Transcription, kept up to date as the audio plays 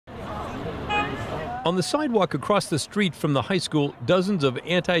On the sidewalk across the street from the high school, dozens of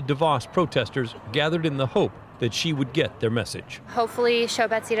anti-DeVos protesters gathered in the hope that she would get their message. Hopefully show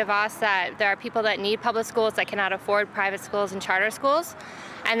Betsy DeVos that there are people that need public schools that cannot afford private schools and charter schools,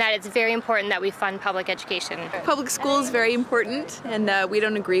 and that it's very important that we fund public education. Public school is very important, and we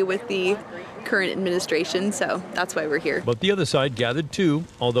don't agree with the current administration, so that's why we're here. But the other side gathered too,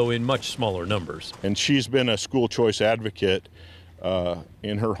 although in much smaller numbers. And she's been a school choice advocate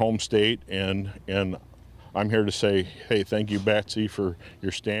in her home state, and I'm here to say, hey, thank you, Betsy, for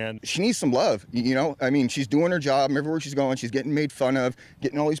your stand. She needs some love, you know? I mean, she's doing her job everywhere she's going. She's getting made fun of,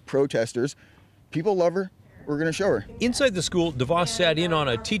 getting all these protesters. People love her. We're going to show her. Inside the school, DeVos sat in on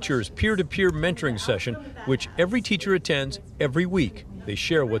a teacher's peer-to-peer mentoring session, which every teacher attends every week. They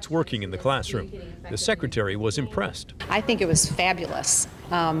share what's working in the classroom. The secretary was impressed. I think it was fabulous.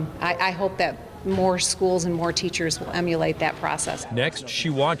 I hope that more schools and more teachers will emulate that process. Next,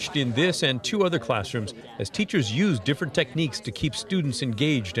 she watched in this and two other classrooms as teachers used different techniques to keep students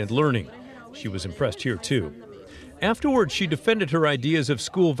engaged and learning. She was impressed here too. Afterwards, she defended her ideas of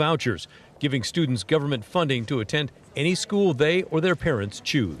school vouchers, giving students government funding to attend any school they or their parents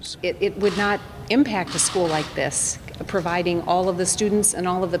choose. It would not impact a school like this, providing all of the students and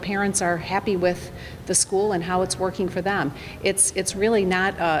all of the parents are happy with the school and how it's working for them. It's really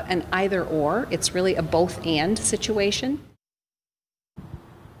not an either or, it's really a both and situation.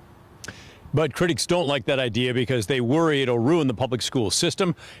 But critics don't like that idea because they worry it'll ruin the public school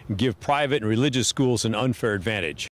system and give private and religious schools an unfair advantage.